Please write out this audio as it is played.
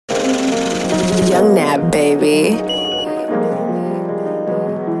Young Nab, baby.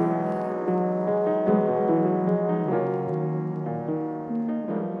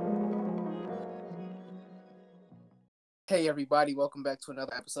 Hey everybody, welcome back to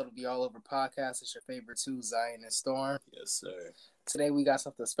another episode of the All Over Podcast. It's your favorite two, Zion and Storm. Yes, sir. Today we got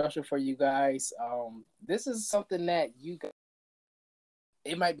something special for you guys. This is something that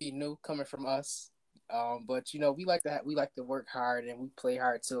it might be new coming from us. But we like to work hard and we play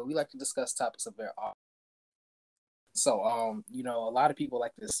hard too. We like to discuss topics of their art. So a lot of people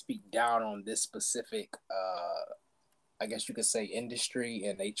like to speak down on this specific I guess you could say industry,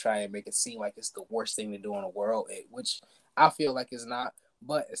 and they try and make it seem like it's the worst thing to do in the world, which I feel like it's not.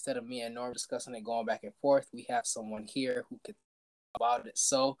 But instead of me and Norm discussing it, going back and forth, we have someone here who could talk about it.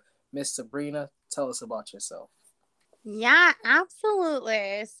 So, Miss Sabrina, tell us about yourself. Yeah,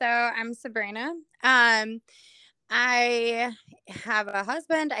 absolutely. So I'm Sabrina. I have a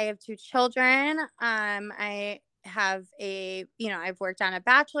husband. I have two children. I have I've worked on a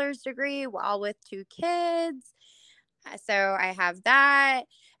bachelor's degree while with two kids. So I have that.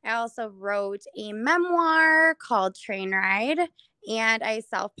 I also wrote a memoir called Train Ride, and I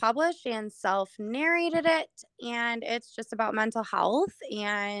self-published and self-narrated it, and it's just about mental health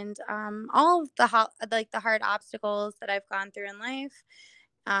and all of the hard obstacles that I've gone through in life,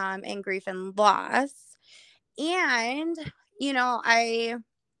 and grief and loss. And I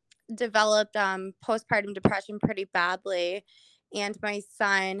developed postpartum depression pretty badly, and my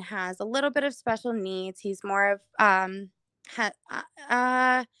son has a little bit of special needs. He's more of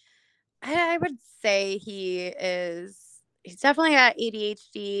I would say he's definitely got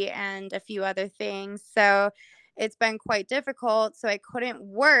ADHD and a few other things. So it's been quite difficult. So I couldn't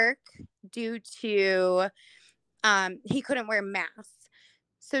work due to he couldn't wear masks.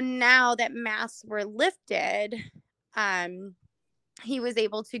 So now that masks were lifted, he was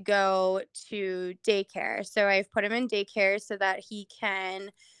able to go to daycare. So I've put him in daycare so that he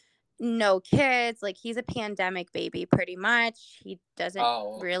can know kids. Like, he's a pandemic baby pretty much. He doesn't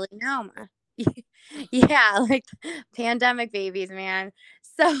really know. Yeah, like pandemic babies, man.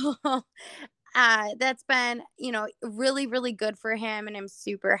 So that's been, really, really good for him, and I'm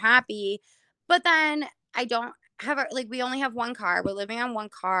super happy. But then I don't have we only have one car. We're living on one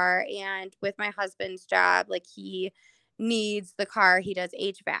car, and with my husband's job, like, he needs the car. He does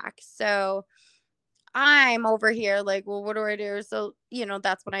HVAC. So I'm over here like, well, what do I do? So,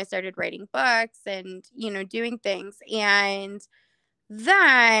 that's when I started writing books and, doing things. And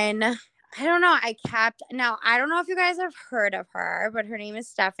then I don't know. Now, I don't know if you guys have heard of her, but her name is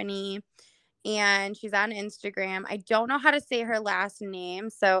Stephanie, and she's on Instagram. I don't know how to say her last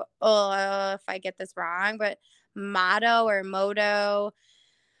name. So, if I get this wrong, but Motto or Moto.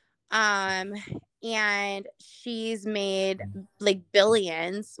 And she's made like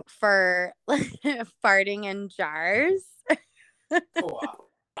billions for farting in jars. Wow.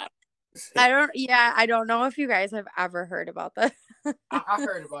 I don't know if you guys have ever heard about this. I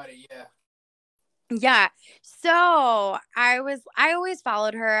heard about it, yeah. Yeah. So I always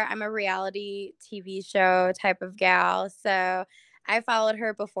followed her. I'm a reality TV show type of gal. So I followed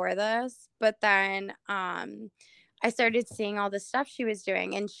her before this, but then I started seeing all the stuff she was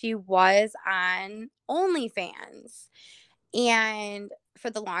doing, and she was on OnlyFans. And for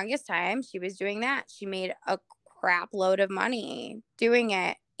the longest time, she was doing that. She made a crap load of money doing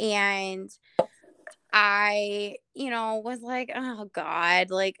it. And I, was like, oh God,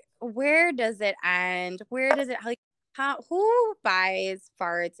 like, where does it end? Where does it, like, who buys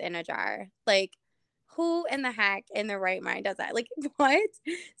farts in a jar? Like, who in the heck in their right mind does that? Like, what?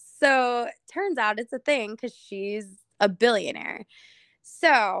 So turns out it's a thing because she's a billionaire.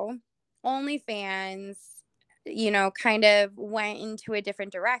 So OnlyFans, kind of went into a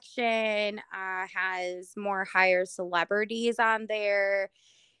different direction, has more higher celebrities on there.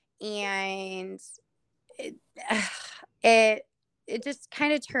 And it, it it just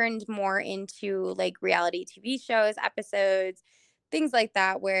kind of turned more into like reality TV shows, episodes, things like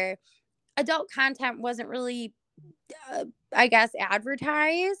that, where adult content wasn't really, I guess,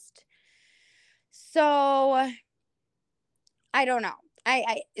 advertised. So I don't know.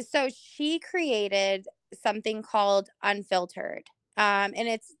 So she created something called Unfiltered, and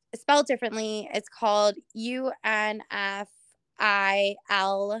it's spelled differently. It's called UNFILTRD,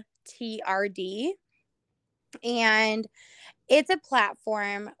 and it's a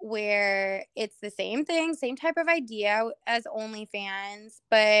platform where it's the same thing, same type of idea as OnlyFans,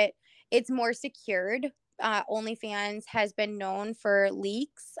 but it's more secured. OnlyFans has been known for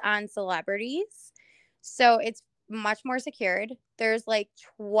leaks on celebrities, so it's much more secured. There's like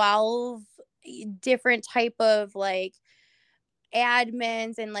 12 different type of like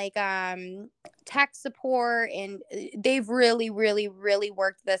admins and like tech support, and they've really really really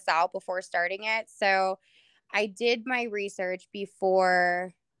worked this out before starting it. So I did my research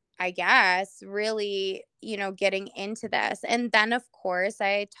before, I guess, really, getting into this. And then of course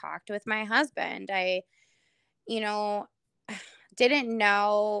I talked with my husband. I, you know, didn't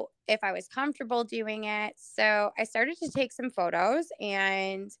know if I was comfortable doing it. So I started to take some photos,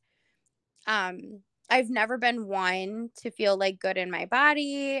 and I've never been one to feel like good in my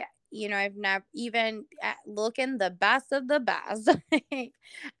body. I've never even looking the best of the best. Like,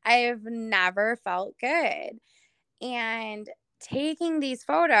 I've never felt good. And taking these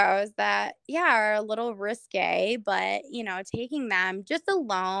photos that, yeah, are a little risque, but, taking them just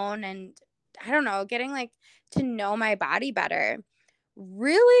alone and I don't know, getting like to know my body better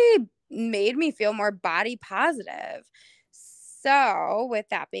really made me feel more body positive. So, with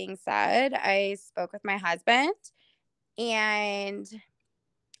that being said, I spoke with my husband, and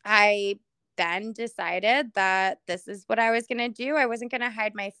I then decided that this is what I was going to do. I wasn't going to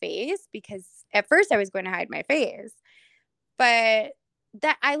hide my face, because at first I was going to hide my face, but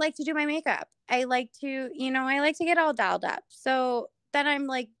that I like to do my makeup. I like to, I like to get all dolled up. So then I'm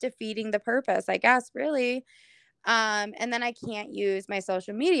like defeating the purpose, I guess, really. And then I can't use my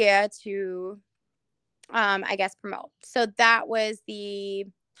social media to, I guess, promote. So that was the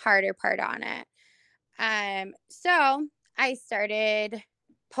harder part on it. So I started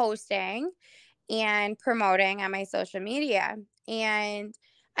posting and promoting on my social media, and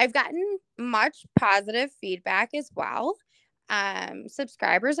I've gotten much positive feedback as well.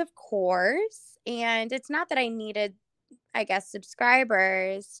 Subscribers, of course. And it's not that I needed, I guess,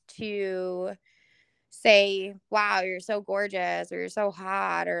 subscribers to say, wow, you're so gorgeous, or you're so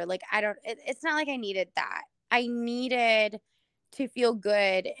hot, or like, it's not like I needed that. I needed to feel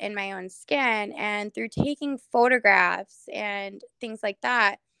good in my own skin. And through taking photographs and things like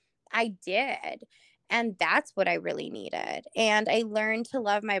that, I did. And that's what I really needed. And I learned to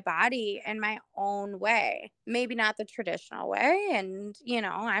love my body in my own way, maybe not the traditional way. And,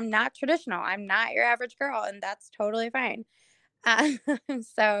 I'm not traditional. I'm not your average girl, and that's totally fine. Uh,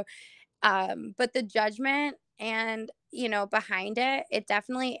 so, but the judgment and, behind it, it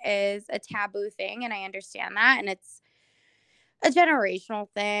definitely is a taboo thing. And I understand that. And it's a generational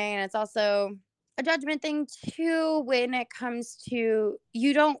thing. And it's also a judgment thing too, when it comes to,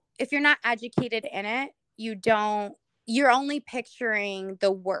 if you're not educated in it, you're only picturing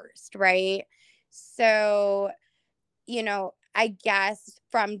the worst, right? So, I guess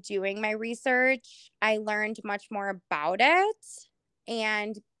from doing my research, I learned much more about it,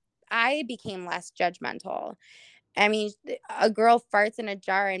 and I became less judgmental. I mean, a girl farts in a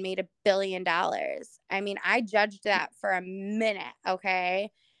jar and made $1 billion. I mean, I judged that for a minute,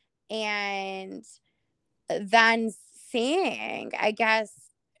 okay? And then seeing, I guess,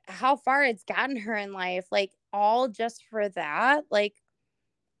 how far it's gotten her in life, like, all just for that, like,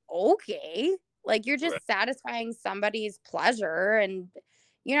 okay. Like, you're Right. just satisfying somebody's pleasure, and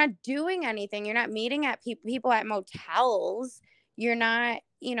you're not doing anything. You're not meeting at people at motels. You're not,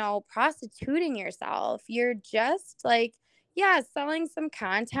 prostituting yourself. You're just like, yeah, selling some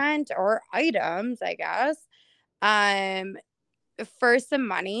content or items, I guess, um, for some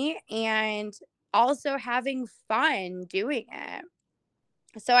money, and also having fun doing it.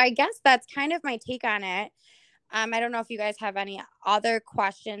 So I guess that's kind of my take on it. I don't know if you guys have any other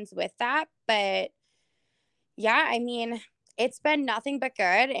questions with that, but yeah, I mean, it's been nothing but good,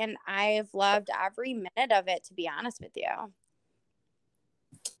 and I've loved every minute of it, to be honest with you.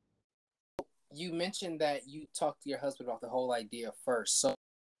 You mentioned that you talked to your husband about the whole idea first. So,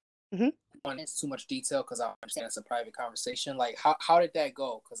 Mhm. on it's too much detail because I understand it's a private conversation. Like, how did that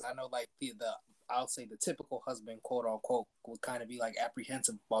go? Because I know, like, the I'll say the typical husband, quote unquote, would kind of be like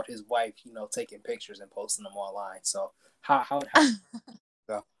apprehensive about his wife, taking pictures and posting them online. So how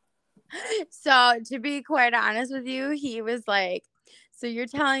go? So, to be quite honest with you, he was like, "So you're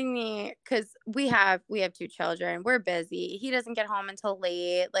telling me, because we have two children, we're busy. He doesn't get home until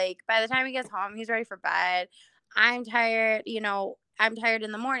late. Like, by the time he gets home, he's ready for bed. I'm tired. I'm tired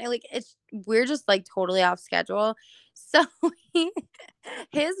in the morning. Like, we're just like totally off schedule." So he,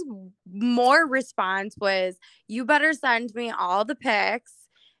 his more response was, "You better send me all the pics,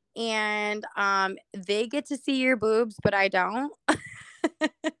 and they get to see your boobs, but I don't."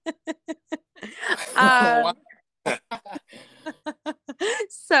 Wow. um,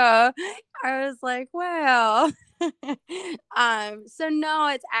 so I was like, well, so no,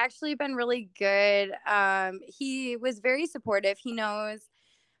 it's actually been really good. He was very supportive. He knows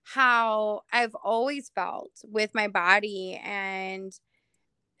how I've always felt with my body, and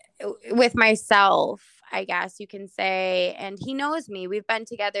with myself, I guess you can say. And he knows me. We've been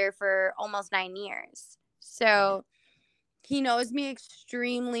together for almost 9 years. So he knows me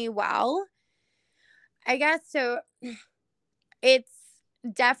extremely well, I guess. So it's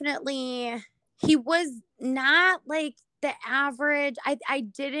definitely, he was not like the average. I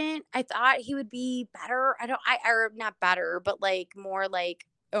thought he would be better. Or not better, but like more like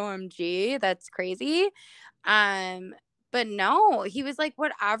OMG, that's crazy. But no, he was like,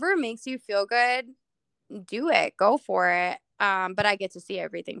 whatever makes you feel good, do it, go for it. But I get to see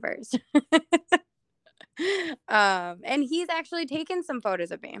everything first. And he's actually taken some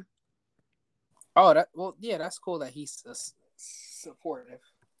photos of me. Oh, yeah, that's cool that he's supportive.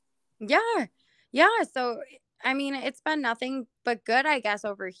 Yeah. Yeah. So, I mean, it's been nothing but good, I guess,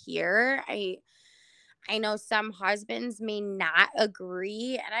 over here. I know some husbands may not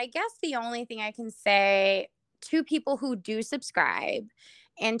agree. And I guess the only thing I can say to people who do subscribe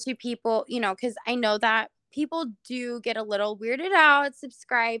and to people, because I know that people do get a little weirded out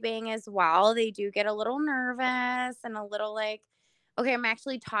subscribing as well. They do get a little nervous and a little like, okay, I'm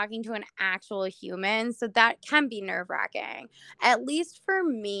actually talking to an actual human. So that can be nerve wracking. At least for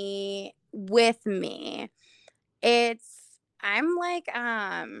me, with me, I'm like,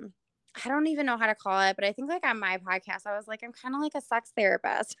 I don't even know how to call it, but I think like on my podcast, I was like, I'm kind of like a sex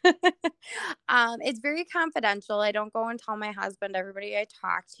therapist. It's very confidential. I don't go and tell my husband everybody I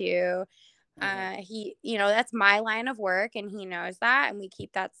talk to. He, that's my line of work and he knows that, and we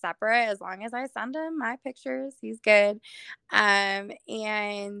keep that separate. As long as I send him my pictures, he's good. And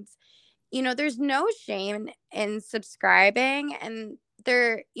there's no shame in subscribing, and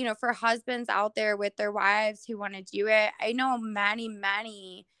for husbands out there with their wives who want to do it. I know many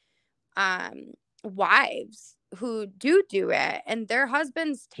wives who do it, and their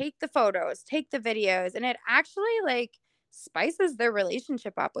husbands take the photos, take the videos, and it actually like spices their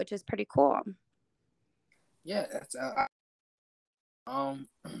relationship up, which is pretty cool. Yeah, that's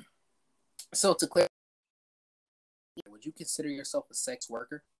so to clarify, would you consider yourself a sex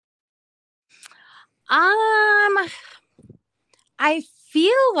worker? I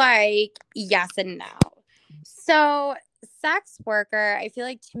feel like yes and no. So, sex worker, I feel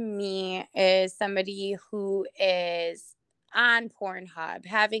like to me is somebody who is on Pornhub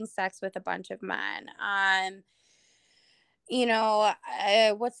having sex with a bunch of men.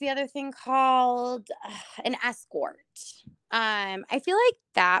 What's the other thing called? An escort. I feel like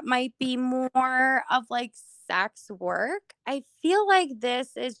that might be more of like sex work. I feel like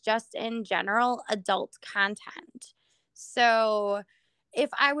this is just in general adult content. So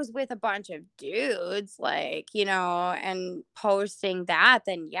if I was with a bunch of dudes, like, and posting that,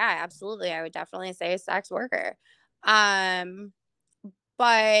 then yeah, absolutely. I would definitely say sex worker. But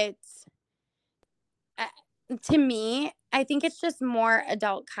to me, I think it's just more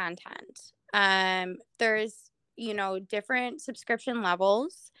adult content. There's, different subscription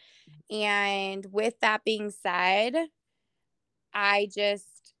levels. And with that being said, I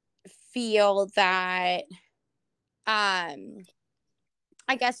just feel that,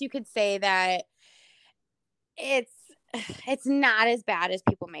 I guess you could say that it's it's not as bad as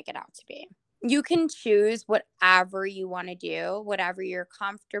people make it out to be. You can choose whatever you want to do, whatever you're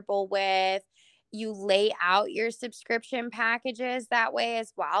comfortable with. You lay out your subscription packages that way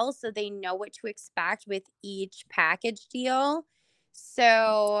as well, so they know what to expect with each package deal.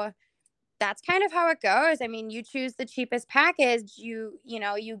 So that's kind of how it goes. I mean, you choose the cheapest package, you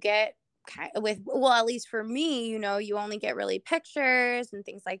get at least for me, you only get really pictures and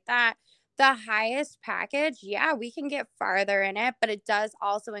things like that. The highest package, yeah, we can get farther in it, but it does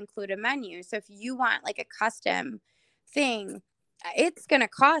also include a menu. So if you want like a custom thing, it's going to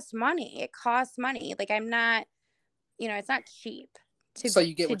cost money. It costs money. Like I'm not, it's not cheap So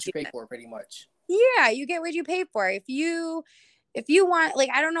you get what you pay it. for pretty much. Yeah, you get what you pay for. If you want, like,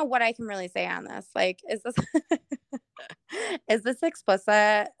 I don't know what I can really say on this. Like, is this is this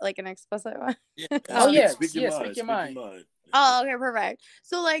explicit? Like an explicit one? Oh yeah, speak your mind. Oh, okay, perfect.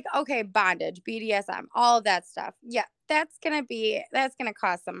 So like, okay, bondage, BDSM, all of that stuff. Yeah, that's gonna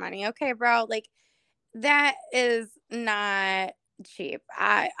cost some money. Okay, bro. Like that is not cheap.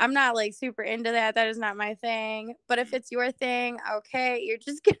 I'm not like super into that. That is not my thing. But if it's your thing, okay, you're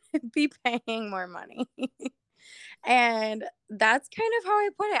just gonna be paying more money. And that's kind of how I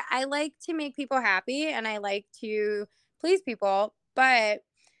put it. I like to make people happy and I like to please people, but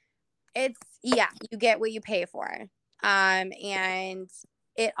you get what you pay for. And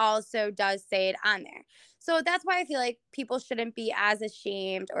it also does say it on there. So that's why I feel like people shouldn't be as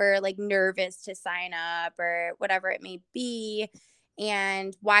ashamed or like nervous to sign up or whatever it may be.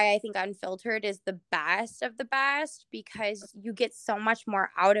 and why I think unfiltered is the best of the best, because you get so much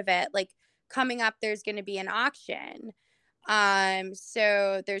more out of it. Like coming up, there's going to be an auction.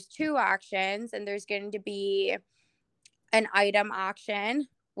 So there's 2 auctions, and there's going to be an item auction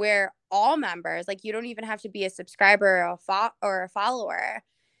where all members, like you don't even have to be a subscriber or a follower.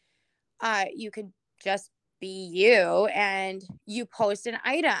 You could just be you, and you post an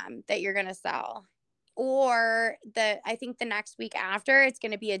item that you're going to sell. Or I think the next week after, it's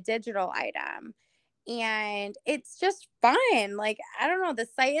going to be a digital item. And it's just fun. Like, I don't know, the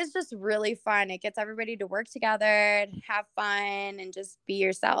site is just really fun. It gets everybody to work together, have fun, and just be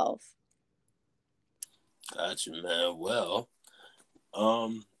yourself. Gotcha, man. Well,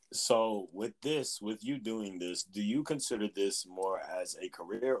 so with you doing this, do you consider this more as a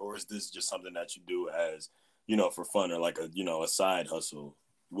career, or is this just something that you do as, for fun, or like a side hustle?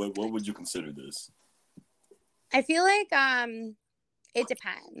 What would you consider this? I feel like it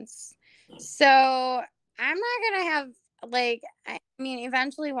depends. So I'm not gonna have like, I mean,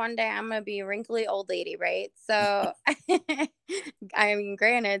 eventually one day I'm gonna be a wrinkly old lady, right? So I mean,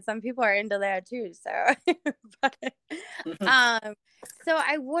 granted, some people are into that too. So, but, so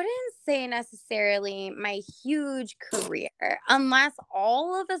I wouldn't say necessarily my huge career, unless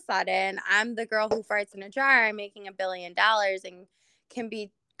all of a sudden I'm the girl who farts in a jar, making $1 billion, and can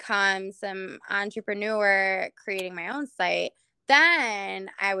become some entrepreneur creating my own site. Then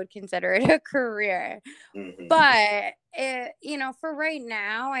I would consider it a career. Mm-hmm. But for right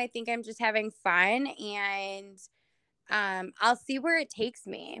now, I think I'm just having fun, and I'll see where it takes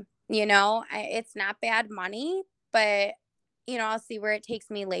me. It's not bad money, but I'll see where it takes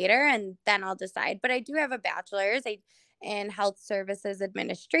me later, and then I'll decide. But I do have a bachelor's in health services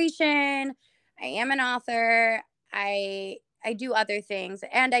administration. I am an author. I do other things,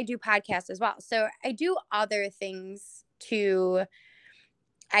 and I do podcasts as well. So I do other things to,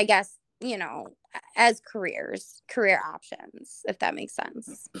 I guess, as career options, if that makes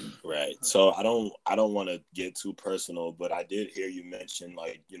sense. Right. So I don't want to get too personal, but I did hear you mention,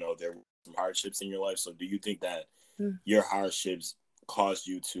 like, there were some hardships in your life. So do you think that your hardships caused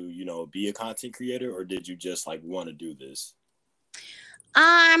you to, be a content creator, or did you just like want to do this?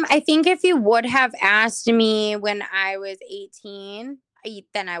 I think if you would have asked me when I was 18,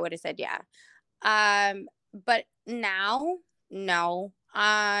 then I would have said yeah. But now, no.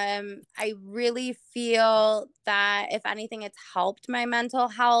 I really feel that if anything, it's helped my mental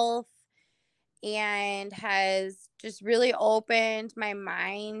health and has just really opened my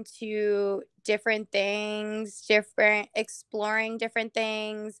mind to different things, exploring different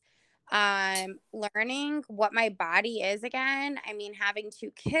things, learning what my body is again. I mean, having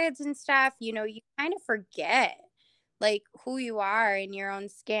 2 kids and stuff, you kind of forget like who you are in your own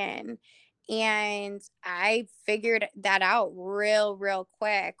skin. And I figured that out real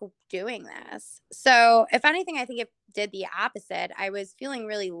quick doing this. So if anything, I think it did the opposite. I was feeling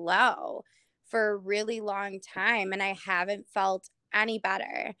really low for a really long time, and I haven't felt any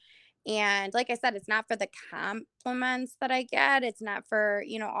better. And like I said, it's not for the compliments that I get. It's not for,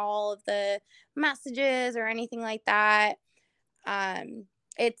 all of the messages or anything like that.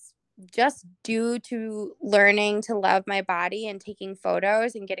 It's just due to learning to love my body and taking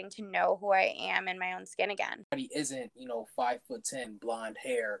photos and getting to know who I am in my own skin again. He isn't, 5'10", blonde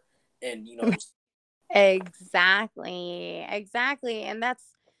hair, and Exactly. And that's,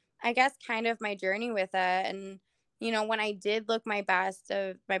 I guess, kind of my journey with it. And when I did look my best,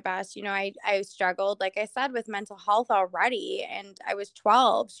 I struggled, like I said, with mental health already, and I was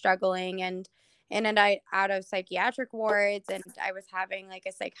 12 struggling and in and out of psychiatric wards, and I was having like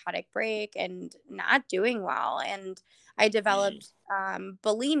a psychotic break and not doing well. And I developed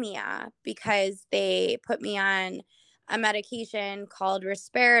bulimia because they put me on a medication called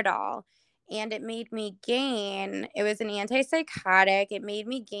Risperidol, and it made me gain, it was an antipsychotic. It made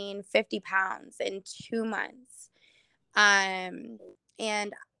me gain 50 pounds in 2 months.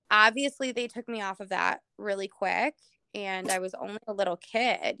 And obviously they took me off of that really quick, and I was only a little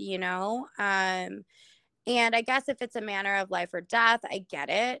kid, and I guess if it's a matter of life or death, I get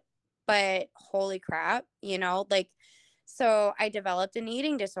it, but holy crap, so I developed an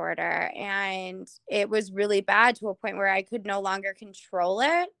eating disorder, and it was really bad to a point where I could no longer control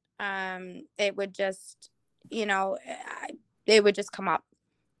it. It would just, it would just come up.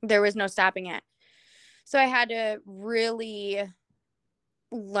 There was no stopping it. So I had to really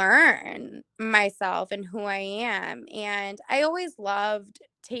learn myself and who I am. And I always loved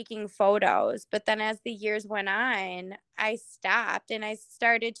taking photos, but then as the years went on, I stopped and I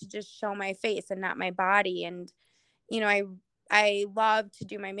started to just show my face and not my body. And, I love to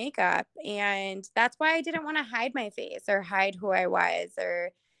do my makeup, and that's why I didn't want to hide my face or hide who I was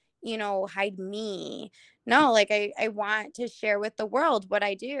or, hide me. No, like I want to share with the world what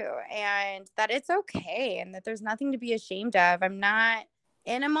I do and that it's okay and that there's nothing to be ashamed of. I'm not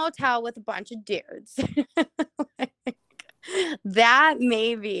in a motel with a bunch of dudes. That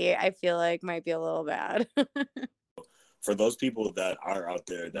maybe I feel like might be a little bad. For those people that are out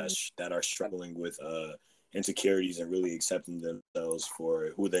there that are struggling with insecurities and really accepting themselves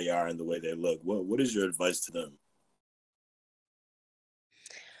for who they are and the way they look, what is your advice to them?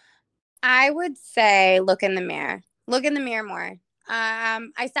 I would say look in the mirror. Look in the mirror more.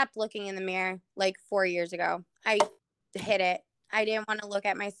 I stopped looking in the mirror like 4 years ago. I hid it. I didn't want to look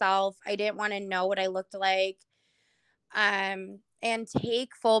at myself. I didn't want to know what I looked like. And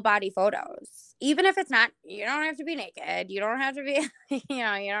take full body photos. Even if it's not, you don't have to be naked. You don't have to be, you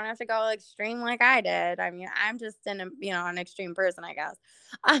don't have to go extreme like I did. I mean, I'm just an extreme person, I guess.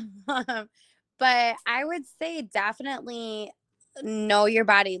 But I would say definitely know your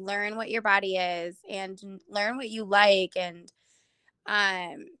body, learn what your body is and learn what you like. And,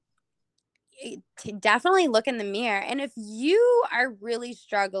 definitely look in the mirror. And if you are really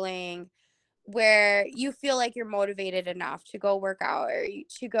struggling where you feel like you're motivated enough to go work out or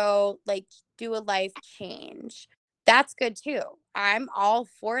to go like do a life change, that's good too. I'm all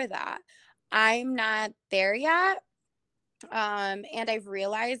for that. I'm not there yet. And I've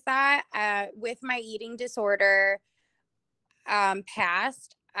realized that with my eating disorder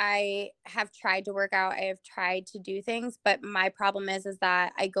past, I have tried to work out. I have tried to do things, but my problem is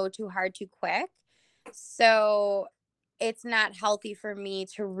that I go too hard too quick. So it's not healthy for me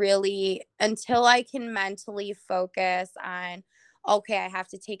to really, until I can mentally focus on, okay, I have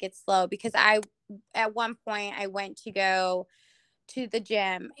to take it slow. Because at one point I went to go to the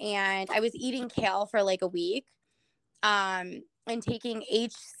gym and I was eating kale for like a week, and taking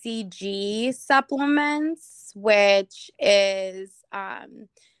HCG supplements, which is,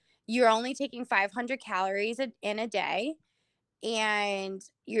 you're only taking 500 calories in a day, and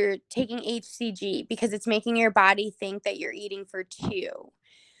you're taking HCG because it's making your body think that you're eating for two.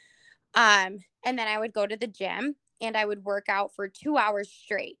 And then I would go to the gym and I would work out for 2 hours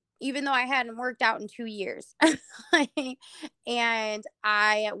straight, even though I hadn't worked out in 2 years. And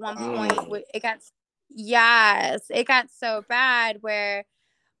I, at one point, it got so bad where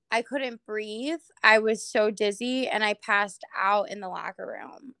I couldn't breathe. I was so dizzy and I passed out in the locker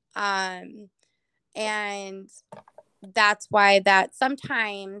room. And that's why that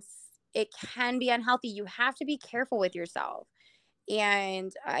sometimes it can be unhealthy. You have to be careful with yourself.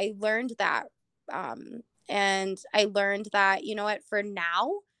 And I learned that. And I learned that, you know what, for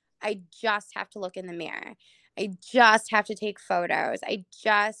now, I just have to look in the mirror. I just have to take photos. I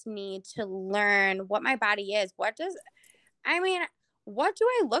just need to learn what my body is. What do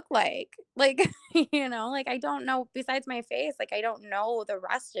I look like? Like, like I don't know besides my face. Like, I don't know the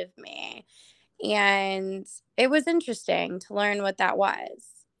rest of me. And it was interesting to learn what that was.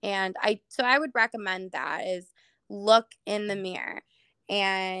 And so I would recommend that is look in the mirror.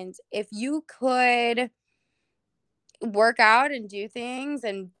 And if you could work out and do things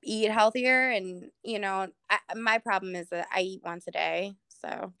and eat healthier and, my problem is that I eat once a day.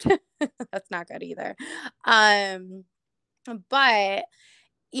 So that's not good either. But,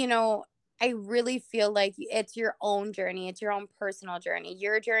 I really feel like it's your own journey. It's your own personal journey.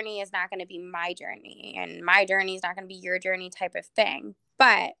 Your journey is not going to be my journey, and my journey is not going to be your journey type of thing.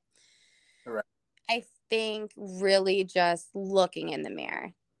 But Right. I think really just looking in the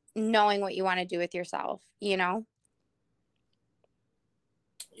mirror, knowing what you want to do with yourself, Yeah,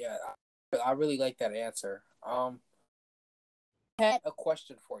 I really like that answer. I had a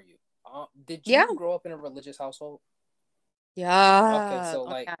question for you. Did you grow up in a religious household? Yeah. Okay,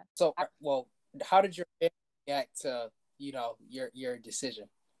 so well, how did your family react to your decision?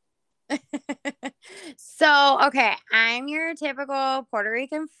 So, okay, I'm your typical Puerto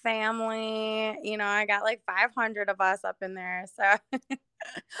Rican family. I got like 500 of us up in there. So,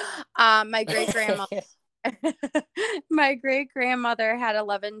 my great grandmother, my great grandmother had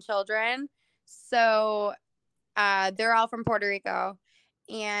 11 children. So, they're all from Puerto Rico,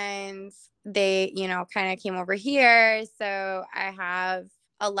 and they, kind of came over here. So I have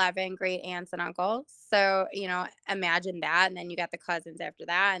 11 great aunts and uncles. So, imagine that. And then you got the cousins after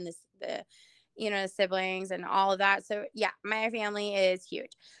that and the siblings and all of that. So yeah, my family is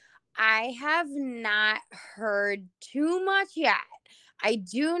huge. I have not heard too much yet. I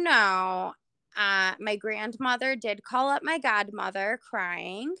do know my grandmother did call up my godmother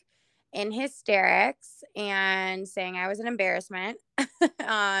crying in hysterics and saying I was an embarrassment.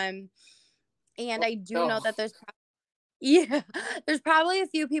 And I do know that Yeah, there's probably a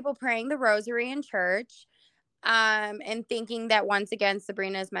few people praying the rosary in church, and thinking that once again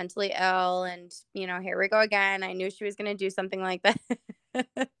Sabrina is mentally ill, and here we go again. I knew she was gonna do something like that.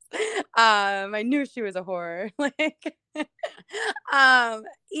 I knew she was a whore. Like, I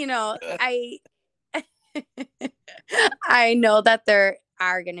I know that there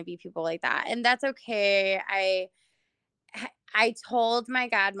are gonna be people like that, and that's okay. I told my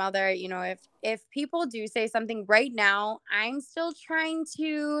godmother, if people do say something right now, I'm still trying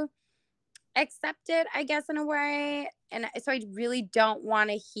to accept it, I guess, in a way. And so I really don't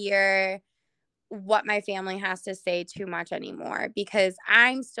want to hear what my family has to say too much anymore, because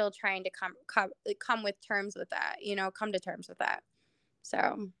I'm still trying to come with terms with that, come to terms with that.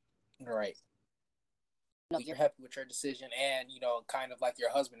 So, Right. You're happy with your decision, and kind of like your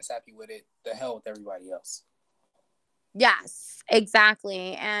husband is happy with it. The hell with everybody else. yes,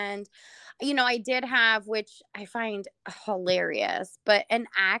 exactly. And I did have, which I find hilarious, but an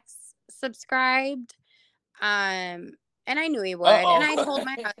ex subscribed, and I knew he would. Uh-oh. And I told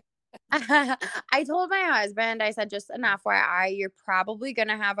my I told my husband, I said, just an FYI, you're probably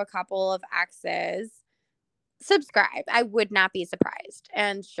gonna have a couple of exes subscribe. I would not be surprised.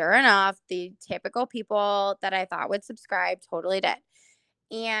 And sure enough, the typical people that I thought would subscribe totally did.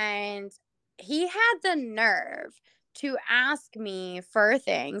 And he had the nerve to ask me for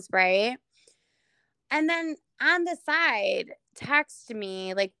things, right? And then on the side, text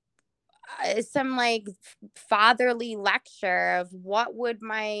me like some like fatherly lecture of what would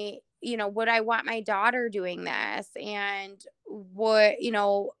would I want my daughter doing this? And what,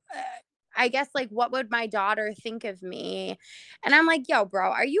 I guess like what would my daughter think of me? And I'm like, yo, bro,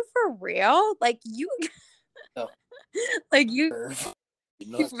 are you for real? Like you, No. like you,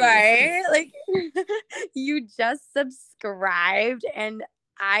 right? Like you just subscribed and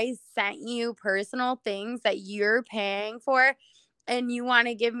I sent you personal things that you're paying for, and you want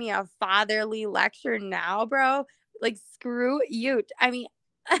to give me a fatherly lecture now, bro? Like, screw you. I mean,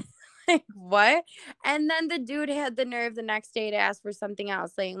 like, what? And then the dude had the nerve the next day to ask for something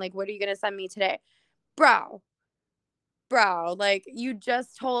else, saying, like, what are you going to send me today? Bro, like, you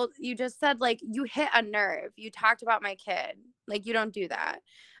just said, like, you hit a nerve. You talked about my kid. Like, you don't do that.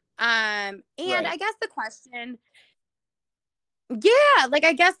 And Right. I guess the question, yeah, like,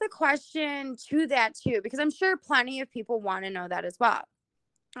 I guess the question to that too, because I'm sure plenty of people want to know that as well.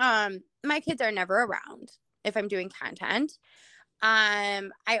 My kids are never around if I'm doing content. I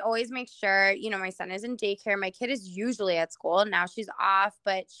always make sure, my son is in daycare. My kid is usually at school. Now she's off,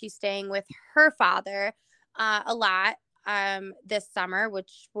 but she's staying with her father a lot this summer,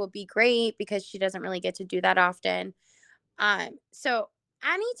 which will be great because she doesn't really get to do that often. So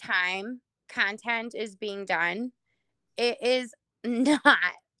anytime content is being done, it is not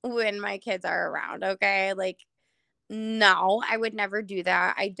when my kids are around, okay? Like, no, I would never do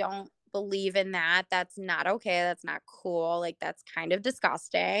that. I don't believe in that. That's not okay. That's not cool. Like, that's kind of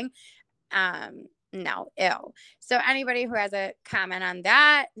disgusting. No, ew. So anybody who has a comment on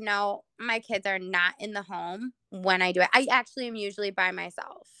that, no, my kids are not in the home when I do it. I actually am usually by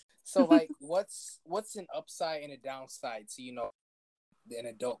myself. So like what's an upside and a downside to, an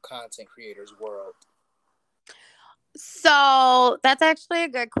adult content creator's world? So that's actually a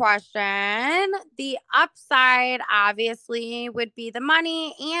good question. The upside obviously would be the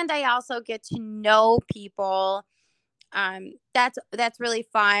money, and I also get to know people. That's really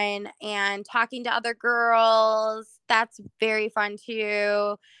fun, and talking to other girls, that's very fun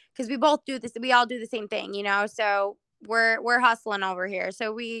too, because we both do this. We all do the same thing, so we're hustling over here.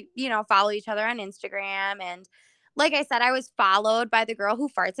 So we, follow each other on Instagram, and like I said, I was followed by the girl who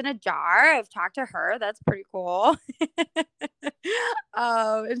farts in a jar. I've talked to her. That's pretty cool.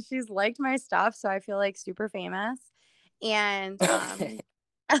 And she's liked my stuff, so I feel like super famous. And and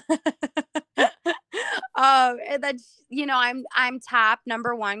then I'm top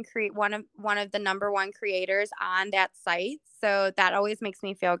number one one of the number one creators on that site, so that always makes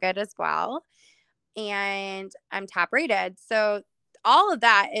me feel good as well. And I'm top rated, so all of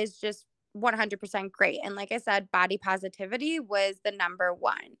that is just 100% great. And like I said, body positivity was the number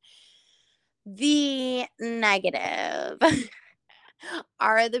one. The negative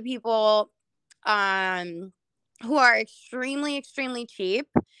are the people who are extremely, extremely cheap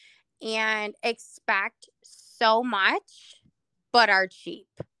and expect so much but are cheap.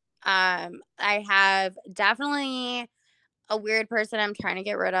 I have definitely a weird person I'm trying to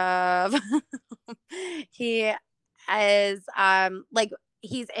get rid of. He is like,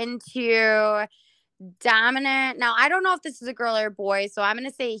 he's into dominant. Now I don't know if this is a girl or a boy, so I'm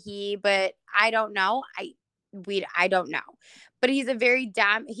gonna say he, but I don't know. I don't know. But he's a very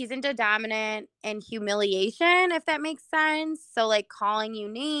he's into dominant and humiliation, if that makes sense. So like calling you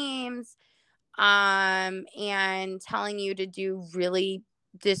names, and telling you to do really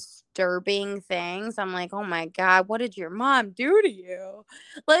disturbing things. I'm like, oh my God, what did your mom do to you?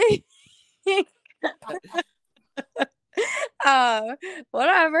 Like,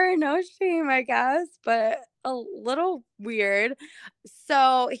 whatever, no shame, I guess, but a little weird.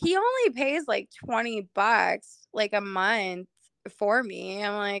 So he only pays like $20 like a month for me.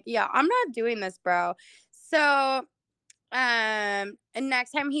 I'm like, yeah, I'm not doing this, bro. So and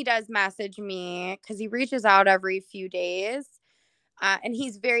next time he does message me, because he reaches out every few days, and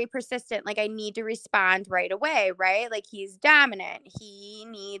he's very persistent. Like, I need to respond right away, right? Like, he's dominant. He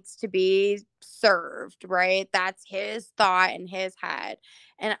needs to be served, right? That's his thought in his head.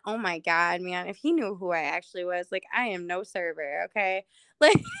 And oh my God, man, if he knew who I actually was, like, I am no server, okay?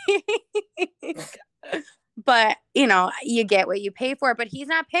 Like, but you know, you get what you pay for, but he's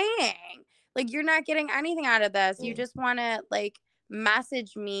not paying. Like, you're not getting anything out of this. You just want to like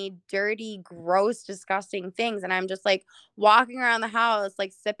message me dirty, gross, disgusting things. And I'm just like walking around the house,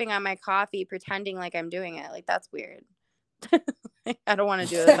 like sipping on my coffee, pretending like I'm doing it. Like, that's weird. I don't want to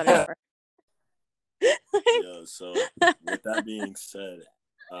do this anymore. Yeah, so with that being said,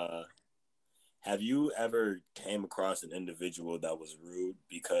 have you ever came across an individual that was rude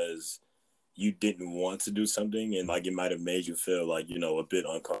because you didn't want to do something and like it might have made you feel like, you know, a bit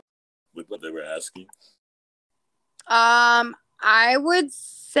uncomfortable with what they were asking? I would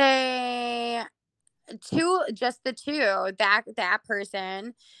say just the two, that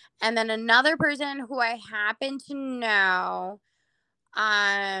person, and then another person who I happen to know,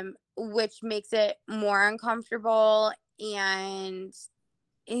 which makes it more uncomfortable. And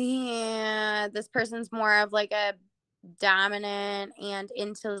yeah, this person's more of like a dominant and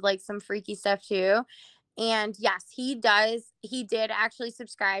into like some freaky stuff too. And yes, he did actually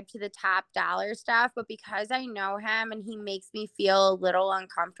subscribe to the top dollar stuff, but because I know him and he makes me feel a little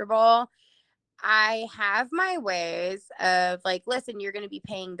uncomfortable, I have my ways of like, listen, you're going to be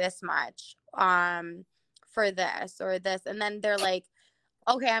paying this much for this or this. And then they're like,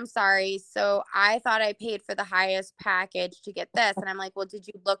 okay, I'm sorry. So I thought I paid for the highest package to get this. And I'm like, well, did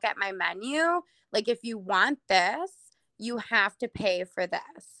you look at my menu? Like, if you want this, you have to pay for this.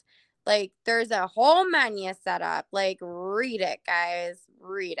 Like, there's a whole menu set up. Like, read it, guys.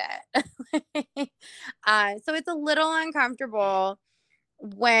 Read it. So it's a little uncomfortable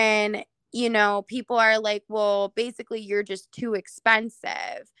when, you know, people are like, well, basically, you're just too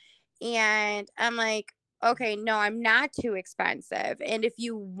expensive. And I'm like, okay, no, I'm not too expensive. And if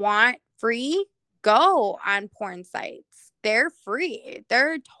you want free, go on porn sites. They're free.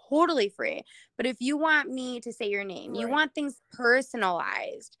 They're totally free. But if you want me to say your name, you want things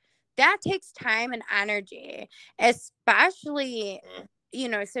personalized, that takes time and energy, especially, you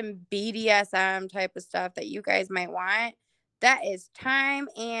know, some BDSM type of stuff that you guys might want. That is time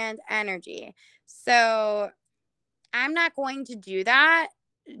and energy. So I'm not going to do that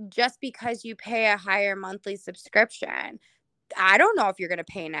just because you pay a higher monthly subscription. I don't know if you're going to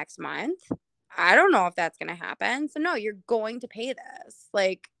pay next month. I don't know if that's going to happen. So no, you're going to pay this.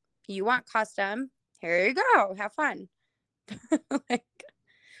 Like, you want custom, here you go. Have fun. Like,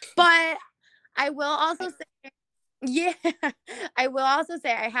 but I will also say, yeah, I will also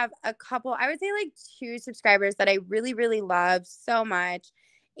say I have a couple, I would say like 2 subscribers that I really, really love so much.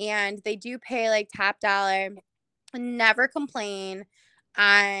 And they do pay like top dollar, never complain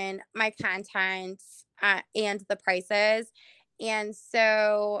on my content, and the prices. And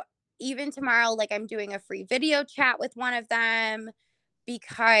so even tomorrow, like, I'm doing a free video chat with one of them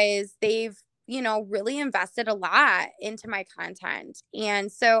because they've, you know, really invested a lot into my content.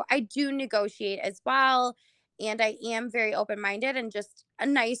 And so I do negotiate as well. And I am very open minded and just a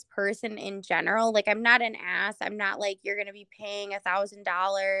nice person in general. Like, I'm not an ass. I'm not like, you're going to be paying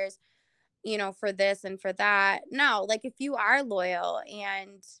 $1,000, you know, for this and for that. No, like, if you are loyal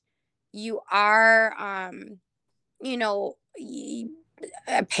and you are, you know,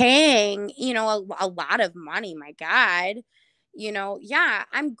 paying, you know, a lot of money, my God, you know, yeah,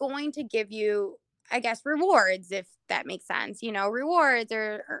 I'm going to give you, I guess, rewards, if that makes sense, you know, rewards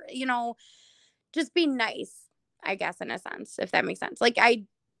or, you know, just be nice, I guess, in a sense, if that makes sense. Like, I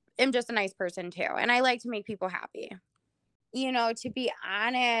am just a nice person too. And I like to make people happy. You know, to be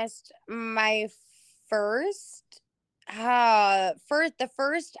honest, my first, for the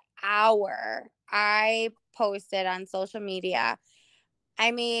first hour I posted on social media,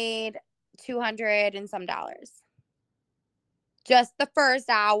 I made 200 and some dollars. Just the first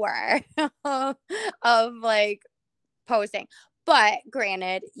hour of like posting. But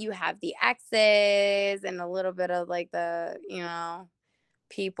granted, you have the exes and a little bit of like the,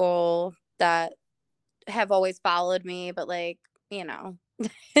 people that have always followed me, but like,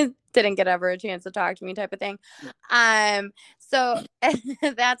 didn't get ever a chance to talk to me type of thing. So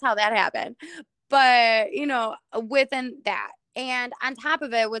that's how that happened. But, within that, and on top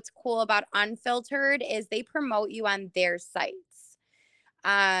of it, what's cool about Unfiltered is they promote you on their sites.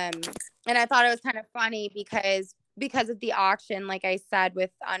 And I thought it was kind of funny because of the auction, like I said,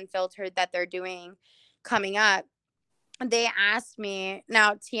 with Unfiltered that they're doing coming up, they asked me,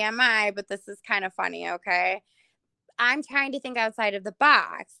 now TMI, but this is kind of funny, okay? I'm trying to think outside of the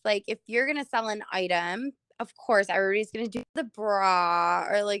box. Like, if you're going to sell an item, of course, everybody's going to do the bra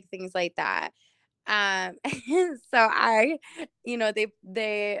or like things like that. So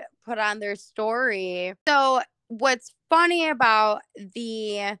they put on their story. So what's funny about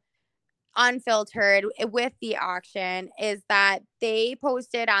the Unfiltered with the auction is that they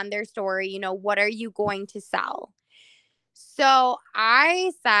posted on their story, what are you going to sell? So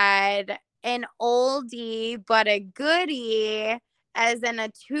I said an oldie but a goodie, as in a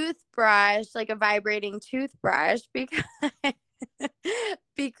toothbrush, like a vibrating toothbrush,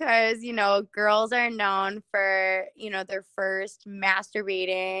 because girls are known for their first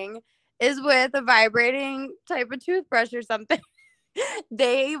masturbating is with a vibrating type of toothbrush or something.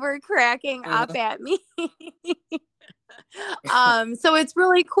 They were cracking up at me. So it's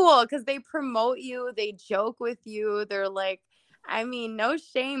really cool because they promote you, they joke with you, they're like, I mean, no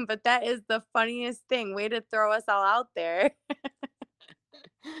shame, but that is the funniest thing. Way to throw us all out there.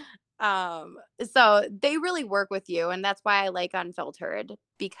 So they really work with you, and that's why I like Unfiltered,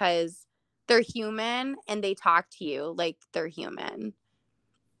 because they're human and they talk to you like they're human.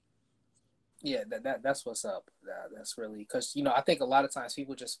 Yeah, that's what's up. That's really, because I think a lot of times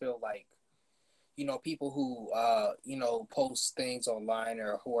people just feel like, people who post things online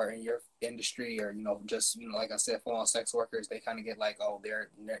or who are in your industry, or just like I said, full on sex workers, they kind of get like, oh, they're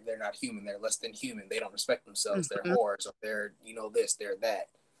not human, they're less than human, they don't respect themselves, they're whores, or they're this, they're that.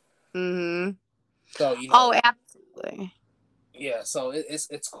 So oh, absolutely. Yeah, so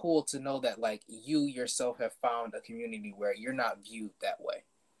it's cool to know that like you yourself have found a community where you're not viewed that way.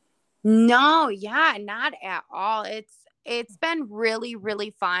 No, yeah, not at all. It's been really,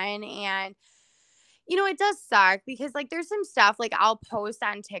 really fun. And it does suck because like there's some stuff like I'll post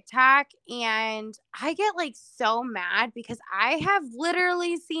on TikTok and I get like so mad because I have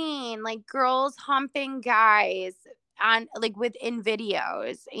literally seen like girls humping guys on like within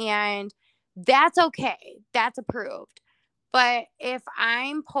videos, and that's okay. That's approved. But if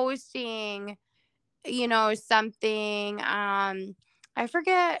I'm posting, something, I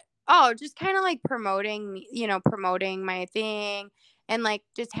forget, just kind of like promoting my thing and like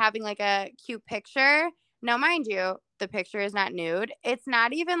just having like a cute picture. Now, mind you, the picture is not nude. It's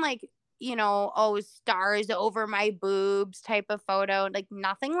not even like, stars over my boobs type of photo, like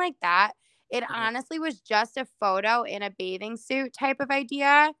nothing like that. It honestly was just a photo in a bathing suit type of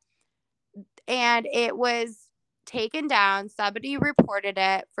idea. And it was taken down. Somebody reported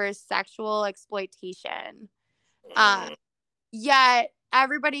it for sexual exploitation. Yet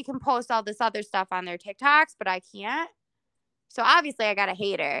everybody can post all this other stuff on their TikToks, but I can't. So obviously I got a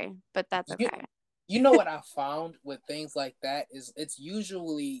hater, but that's okay. You know what I found with things like that is it's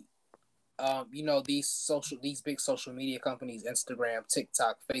usually, these big social media companies, Instagram,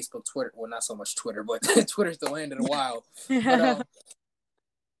 TikTok, Facebook, Twitter. Well, not so much Twitter, but Twitter's the land of the wild. But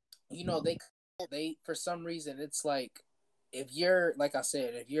they for some reason it's like, if you're, like I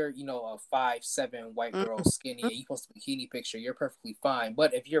said, if you're, a 5'7" white girl, skinny, and you post a bikini picture, you're perfectly fine.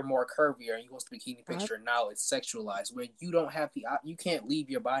 But if you're more curvier and you post a bikini picture, now it's sexualized, where you don't have you can't leave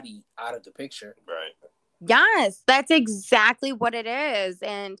your body out of the picture. Right. Yes, that's exactly what it is.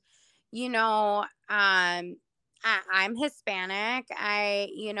 And, I'm Hispanic. I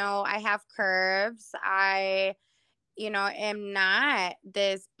have curves. I, am not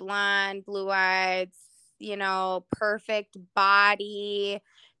this blonde, blue-eyed, perfect body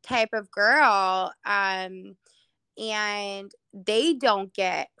type of girl. And they don't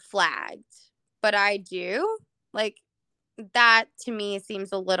get flagged, but I do. Like, that to me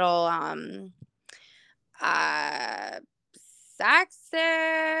seems a little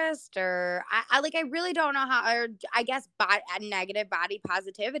sexist, or I really don't know how, or I guess negative body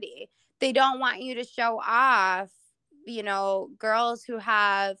positivity. They don't want you to show off, girls who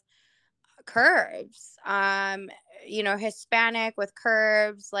have curves, Hispanic with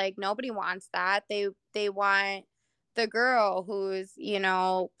curves. Like, nobody wants that. They want the girl who's,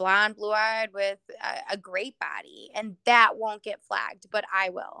 blonde, blue-eyed with a great body, and that won't get flagged, but I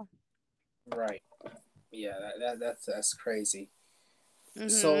will. Right. Yeah, that's crazy.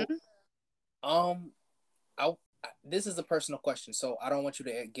 So, Mm-hmm. I this is a personal question, so I don't want you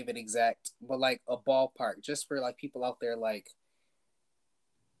to give it exact, but like a ballpark, just for like people out there, like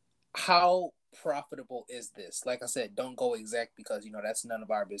how profitable is this? Like I said, don't go exact because that's none of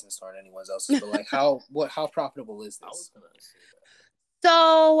our business or anyone else's. But like how profitable is this?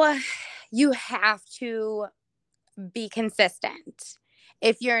 So you have to be consistent.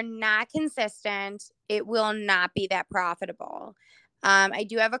 If you're not consistent, it will not be that profitable. I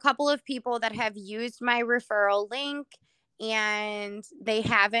do have a couple of people that have used my referral link and they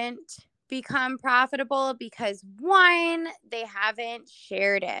haven't become profitable because one, they haven't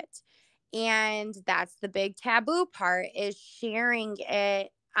shared it. And that's the big taboo part, is sharing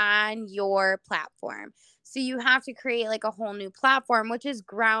it on your platform. So you have to create like a whole new platform, which is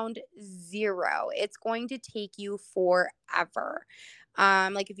ground zero. It's going to take you forever.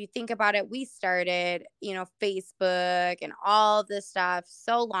 Like if you think about it, we started, Facebook and all this stuff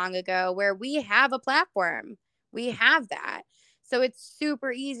so long ago where we have a platform. We have that. So it's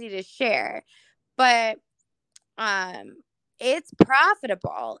super easy to share. But um it's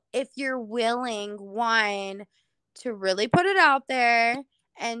profitable if you're willing, one, to really put it out there,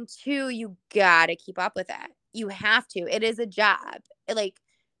 and two, you gotta keep up with it. You have to. It is a job. Like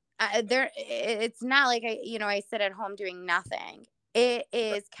it's not like I sit at home doing nothing. It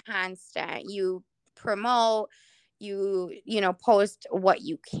is constant. You promote, post what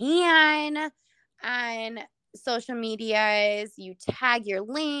you can on social medias, you tag your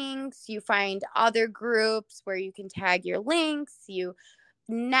links, you find other groups where you can tag your links, you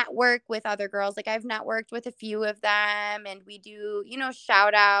network with other girls. Like I've networked with a few of them, and we do,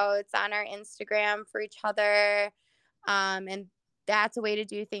 shout outs on our Instagram for each other. And that's a way to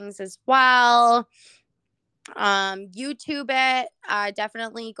do things as well. YouTube it.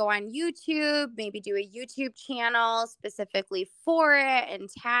 Definitely go on YouTube, maybe do a YouTube channel specifically for it and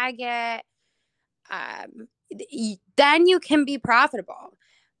tag it. Then you can be profitable,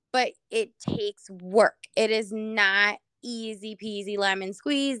 but it takes work. It is not easy peasy lemon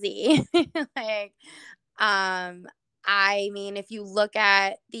squeezy. Like, I mean, if you look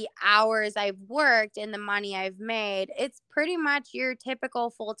at the hours I've worked and the money I've made, it's pretty much your typical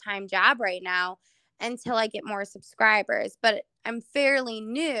full-time job right now until I get more subscribers. But I'm fairly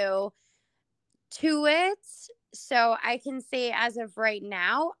new to it. So I can say as of right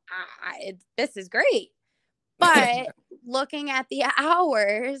now, this is great. But looking at the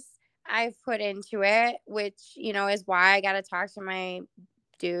hours I've put into it, which, is why I got to talk to my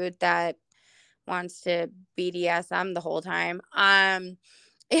dude that wants to BDSM the whole time.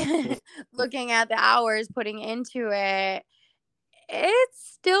 Looking at the hours putting into it,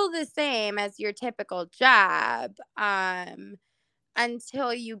 it's still the same as your typical job.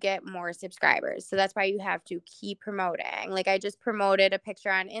 Until you get more subscribers. So that's why you have to keep promoting. Like I just promoted a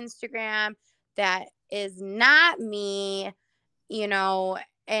picture on Instagram that is not me, in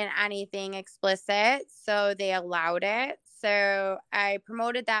anything explicit. So they allowed it. So I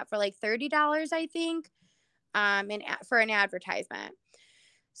promoted that for like $30, I think, for an advertisement.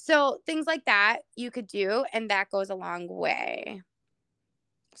 So things like that you could do, and that goes a long way.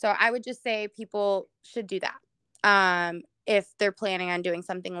 So I would just say people should do that. If they're planning on doing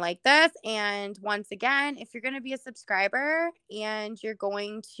something like this. And once again, if you're going to be a subscriber and you're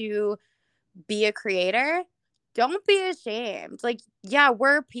going to be a creator, don't be ashamed. Like, yeah,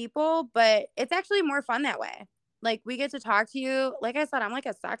 we're people, but it's actually more fun that way. Like, we get to talk to you. Like I said, I'm like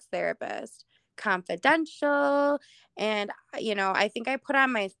a sex therapist, confidential. And, I think I put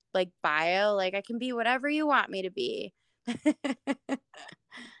on my bio, like, I can be whatever you want me to be.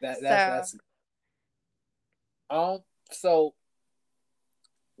 That's so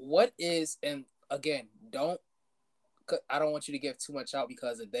what is, and again, I don't want you to give too much out,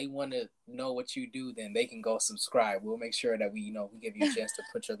 because if they want to know what you do, then they can go subscribe. We'll make sure that we give you a chance to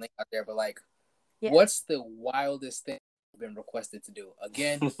put your link out there. But like, What's the wildest thing you've been requested to do?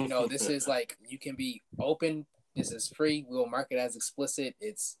 Again, this is like, you can be open. This is free. We'll mark it as explicit.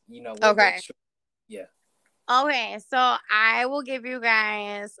 It's we'll okay. Yeah. Okay, so I will give you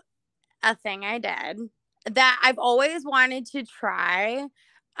guys a thing I did that I've always wanted to try.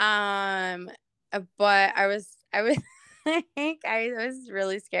 But I was like, I was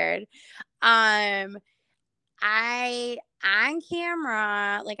really scared. I on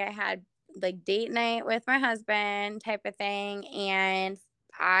camera, like I had like date night with my husband type of thing, and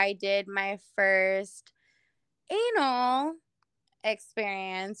I did my first anal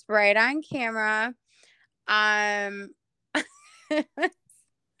experience right on camera. I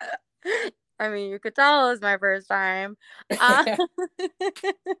mean, you could tell it was my first time.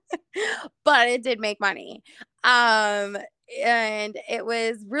 But it did make money. and it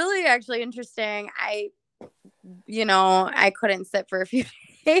was really actually interesting. I couldn't sit for a few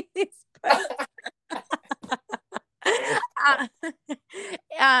days, but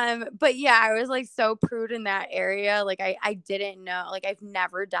uh, but yeah, I was like so prude in that area. Like I didn't know, like I've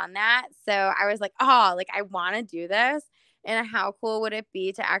never done that. So I was like, oh, like I want to do this. And how cool would it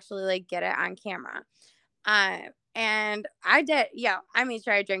be to actually like get it on camera? And I did, yeah, I made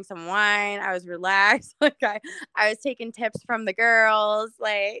sure I drank some wine. I was relaxed. Like I was taking tips from the girls.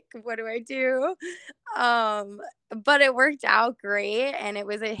 Like, what do I do? But it worked out great and it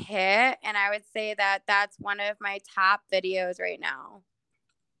was a hit. And I would say that that's one of my top videos right now.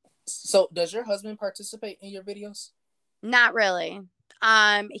 So does your husband participate in your videos? Not really.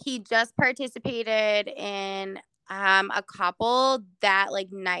 He just participated in a couple that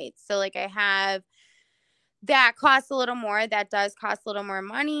like nights. So like I have that costs a little more. That does cost a little more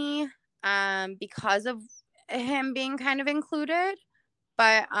money because of him being kind of included.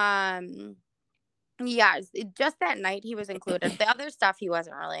 But yeah, just that night he was included. The other stuff he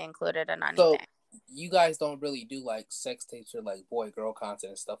wasn't really included in anything. So you guys don't really do like sex tapes or like boy girl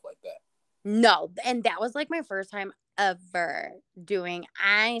content and stuff like that? No, and that was like my first time ever doing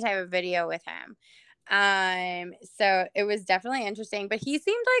any type of video with him. So it was definitely interesting, but he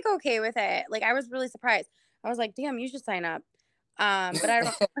seemed like okay with it. Like I was really surprised. I was like, damn, you should sign up. But I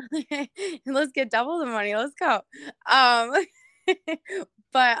don't let's get double the money. Let's go.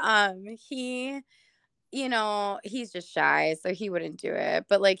 But he, he's just shy, so he wouldn't do it.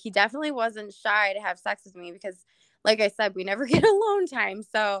 But like he definitely wasn't shy to have sex with me because like I said, we never get alone time.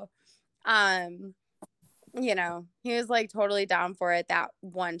 So he was like totally down for it that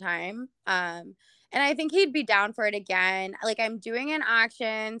one time. And I think he'd be down for it again. Like I'm doing an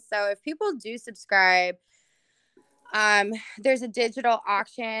auction. So if people do subscribe, there's a digital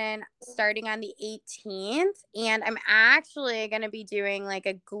auction starting on the 18th. And I'm actually going to be doing like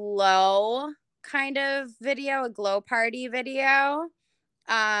a glow kind of video, a glow party video,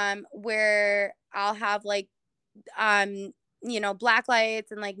 where I'll have like, black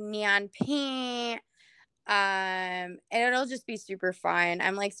lights and like neon paint. And it'll just be super fun.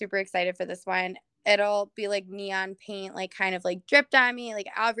 I'm like super excited for this one. It'll be like neon paint, like kind of like dripped on me, like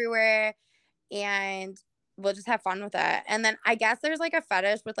everywhere. And we'll just have fun with it. And then I guess there's like a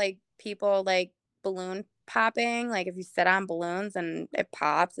fetish with like people like balloon popping. Like if you sit on balloons and it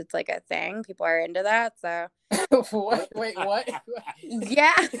pops, it's like a thing. People are into that. So what? Wait, what?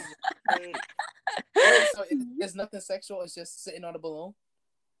 Yeah. Wait, so it's nothing sexual. It's just sitting on a balloon.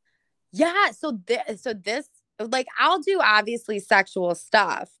 Yeah. So this, like, I'll do obviously sexual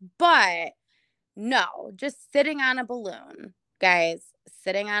stuff, but no, just sitting on a balloon, guys.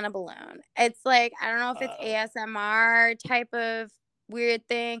 Sitting on a balloon. It's like, I don't know if it's ASMR type of weird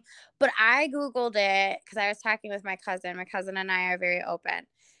thing, but I Googled it because I was talking with my cousin. My cousin and I are very open.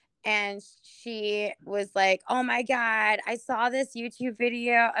 And she was like, oh my God, I saw this YouTube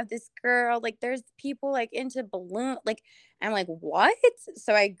video of this girl. Like, there's people like into balloon. Like, I'm like, what?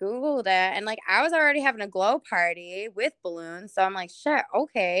 So I Googled it and like, I was already having a glow party with balloons. So I'm like, shit,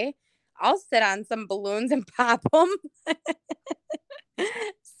 okay. I'll sit on some balloons and pop them.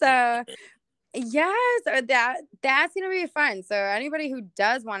 So yes, or that's gonna be fun. So anybody who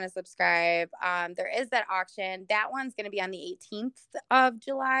does want to subscribe, there is that auction. That one's gonna be on the 18th of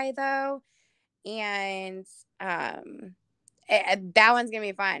July though, and that one's gonna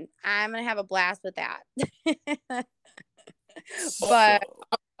be fun. I'm gonna have a blast with that. But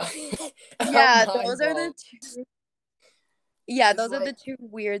yeah, those are the two. Yeah, those are the two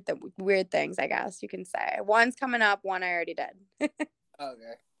weird things, I guess you can say. One's coming up, one I already did.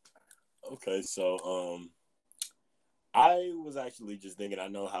 Okay, so I was actually just thinking, I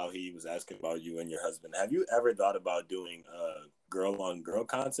know how he was asking about you and your husband. Have you ever thought about doing girl on girl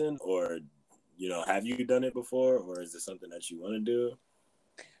content, or have you done it before, or is this something that you want to do?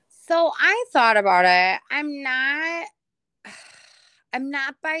 So I thought about it. I'm not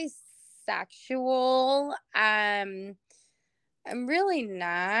bisexual. I'm really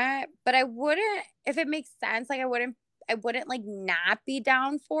not, but I wouldn't, if it makes sense, like I wouldn't like not be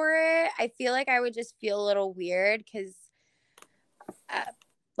down for it. I feel like I would just feel a little weird because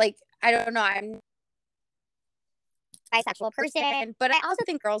like, I don't know, I'm a bisexual person, but I also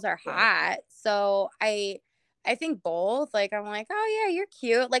think girls are hot. So I think both. Like, I'm like, oh yeah, you're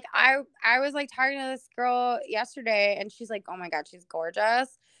cute. Like I was like talking to this girl yesterday and she's like, oh my God, she's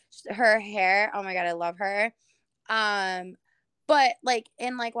gorgeous. Her hair, oh my God, I love her. But like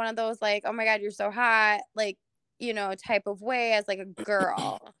in like one of those like, oh my God, you're so hot, like, type of way as like a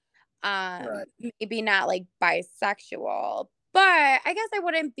girl. Right. Maybe not like bisexual, But I guess I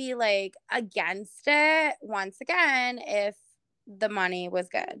wouldn't be like against it once again if the money was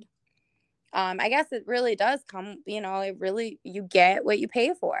good. I guess it really does come, it really, you get what you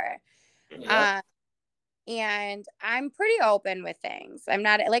pay for. Yep. And I'm pretty open with things. I'm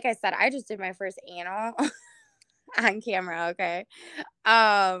not, like I said, I just did my first anal on camera. Okay.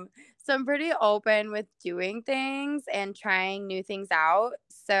 So I'm pretty open with doing things and trying new things out.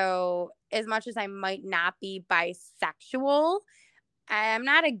 So as much as I might not be bisexual, I'm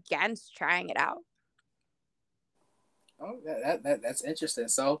not against trying it out. Oh, that's interesting.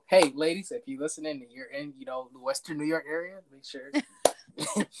 So, hey, ladies, if you're listening and you're in, the Western New York area, make sure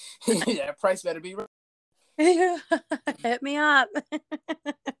that price better be right. Hit me up.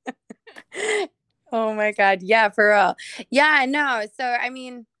 Oh my God. Yeah, for real. Yeah, no. So, I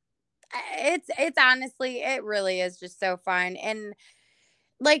mean, it's honestly, it really is just so fun. And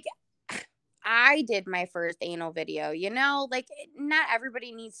like, I did my first anal video, like not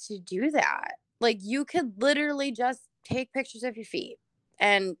everybody needs to do that. Like you could literally just take pictures of your feet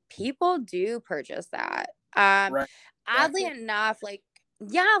and people do purchase that. Right. Oddly Exactly. enough,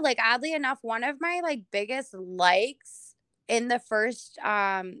 oddly enough, one of my like biggest likes in the first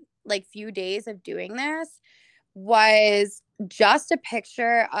like few days of doing this was just a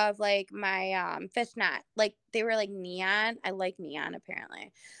picture of like my fishnet. Like they were like neon. I like neon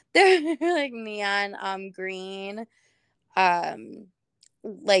apparently. They're like neon green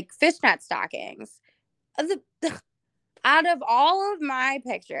like fishnet stockings. Out of all of my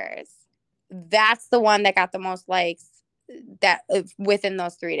pictures, that's the one that got the most likes that within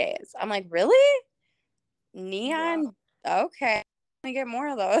those 3 days. I'm like, really? Neon? Wow. Okay. Let me get more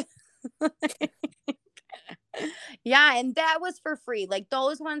of those. Yeah, and that was for free. Like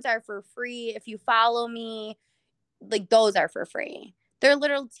those ones are for free. If you follow me, like those are for free. They're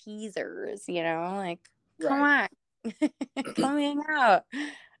little teasers, like come Right. on. Come hang out.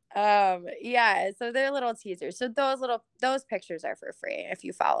 Yeah, so they're little teasers. So those pictures are for free if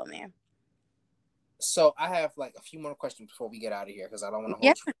you follow me. So I have like a few more questions before we get out of here because I don't want to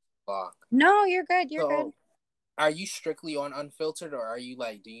Yeah. hold you long. No, you're good. You're good. Are you strictly on unfiltered, or are you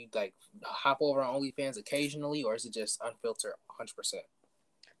like, do you like hop over on OnlyFans occasionally, or is it just unfiltered 100%?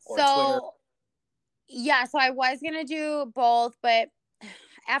 Or Twitter? Yeah, so I was gonna do both, but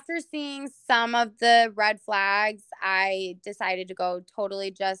after seeing some of the red flags, I decided to go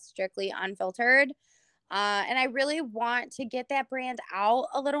totally just strictly unfiltered. And I really want to get that brand out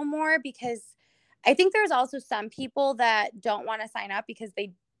a little more because I think there's also some people that don't want to sign up because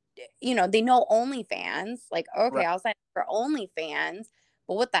they know OnlyFans. Like, okay, Right. I'll sign up for OnlyFans,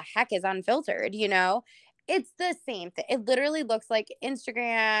 but what the heck is unfiltered? It's the same thing. It literally looks like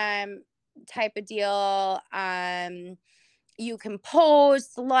Instagram type of deal. You can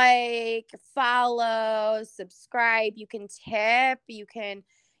post, like, follow, subscribe. You can tip. You can,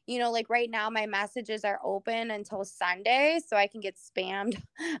 like right now, my messages are open until Sunday, so I can get spammed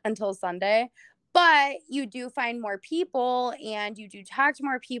until Sunday. But you do find more people and you do talk to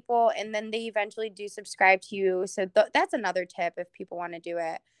more people, and then they eventually do subscribe to you. So that's another tip if people want to do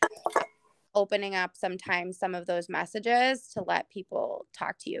it. Opening up sometimes some of those messages to let people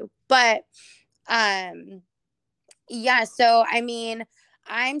talk to you. But, yeah, so I mean,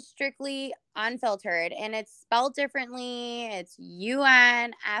 I'm strictly unfiltered and it's spelled differently. It's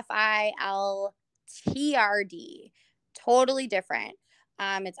UNFILTRD. Totally different.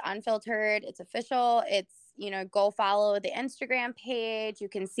 It's unfiltered, it's official. It's, go follow the Instagram page. You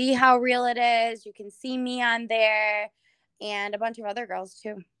can see how real it is. You can see me on there and a bunch of other girls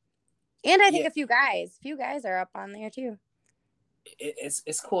too. And I think Yeah. a few guys are up on there too.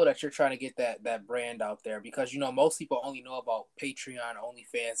 It's cool that you're trying to get that brand out there because most people only know about Patreon,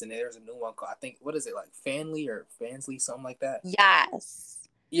 OnlyFans, and there's a new one called, I think, what is it, like Fanly or Fansly, something like that. Yes.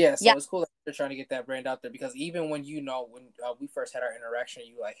 Yeah, so Yeah. it's cool that you're trying to get that brand out there because even when when we first had our interaction,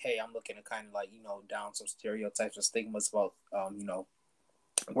 you were like, hey, I'm looking to kind of like down some stereotypes and stigmas about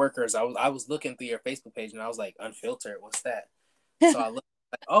workers. I was looking through your Facebook page and I was like, unfiltered, what's that? So I looked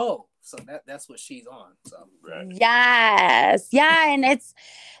like, oh, so that's what she's on. So Right. Yes. Yeah. And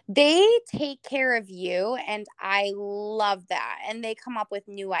they take care of you. And I love that. And they come up with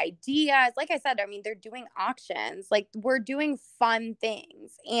new ideas. Like I said, I mean, they're doing auctions, like we're doing fun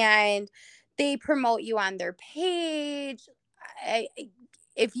things and they promote you on their page.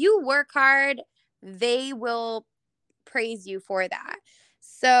 If you work hard, they will praise you for that.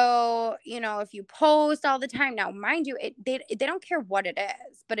 So, if you post all the time, now mind you, they don't care what it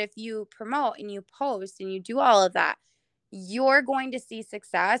is, but if you promote and you post and you do all of that, you're going to see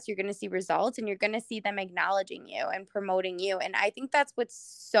success, you're going to see results, and you're going to see them acknowledging you and promoting you. And I think that's what's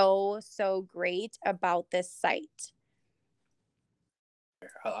so, so great about this site.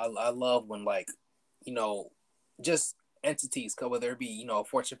 there. I love when, like, you know, just entities, whether it be, you know, a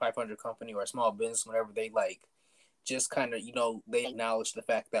Fortune 500 company or a small business, whenever they like just kind of, you know, they acknowledge the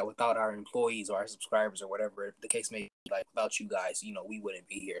fact that without our employees or our subscribers or whatever the case may be, like without you guys, you know, we wouldn't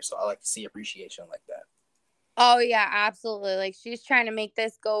be here. So I like to see appreciation like that. Oh yeah, absolutely. Like she's trying to make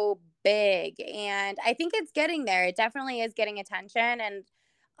this go big, and I think it's getting there. It definitely is getting attention,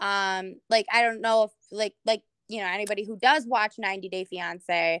 and like I don't know if like you know anybody who does watch 90 Day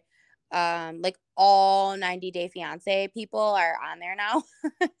Fiance, like all 90 Day Fiance people are on there now.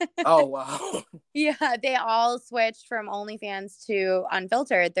 Oh wow. Yeah, they all switched from OnlyFans to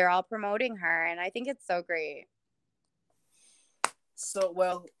Unfiltered. They're all promoting her, and I think it's so great. So,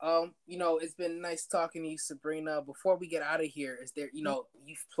 well, you know, it's been nice talking to you, Sabrina. Before we get out of here, is there, you know,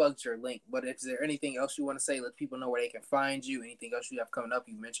 you've plugged your link, but is there anything else you want to say? Let people know where they can find you. Anything else you have coming up?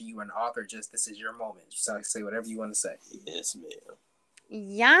 You mentioned you were an author. Just this is your moment. Just say whatever you want to say. Yes, ma'am.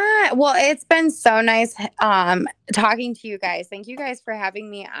 Yeah, well, it's been so nice talking to you guys. Thank you guys for having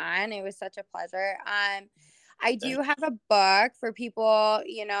me on. It was such a pleasure. I do have a book for people,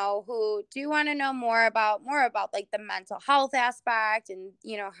 you know, who do want to know more about like the mental health aspect and,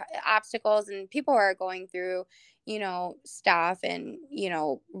 you know, obstacles and people who are going through, you know, stuff and, you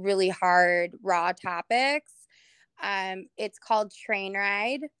know, really hard raw topics. It's called Train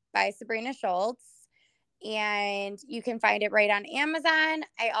Ride by Sabrina Schultz, and you can find it right on Amazon.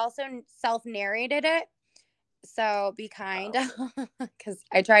 I also self-narrated it, so be kind, because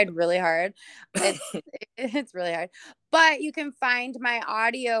I tried really hard. It's really hard. But you can find my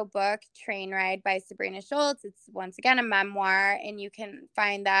audio book, Train Ride by Sabrina Schultz. It's once again a memoir, and you can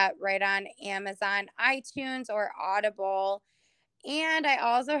find that right on Amazon, iTunes, or Audible. And I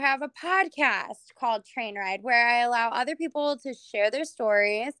also have a podcast called Train Ride where I allow other people to share their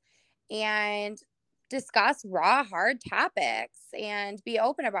stories and discuss raw, hard topics and be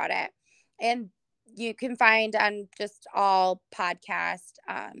open about it. And you can find on just all podcast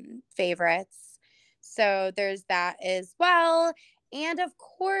favorites. So there's that as well. And of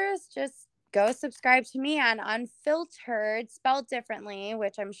course, just go subscribe to me on Unfiltered, spelled differently,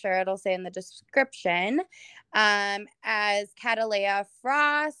 which I'm sure it'll say in the description, as Catalea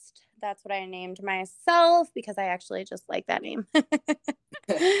Frost. That's what I named myself because I actually just like that name.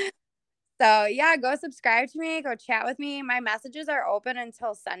 So yeah, go subscribe to me, go chat with me. My messages are open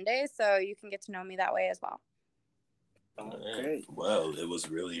until Sunday, so you can get to know me that way as well. Okay. Well, it was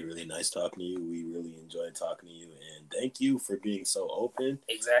really, really nice talking to you. We really enjoyed talking to you, and thank you for being so open.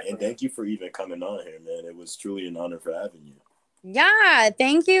 Exactly. And thank you for even coming on here, man. It was truly an honor for having you. Yeah,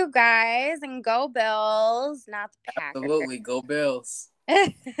 thank you guys, and go Bills, not the Packers. Absolutely, go Bills.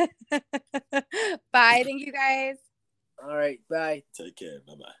 Bye. Thank you guys. All right, bye. Take care.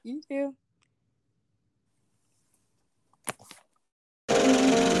 Bye-bye. You too.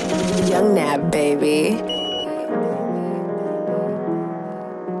 Young Nab, baby.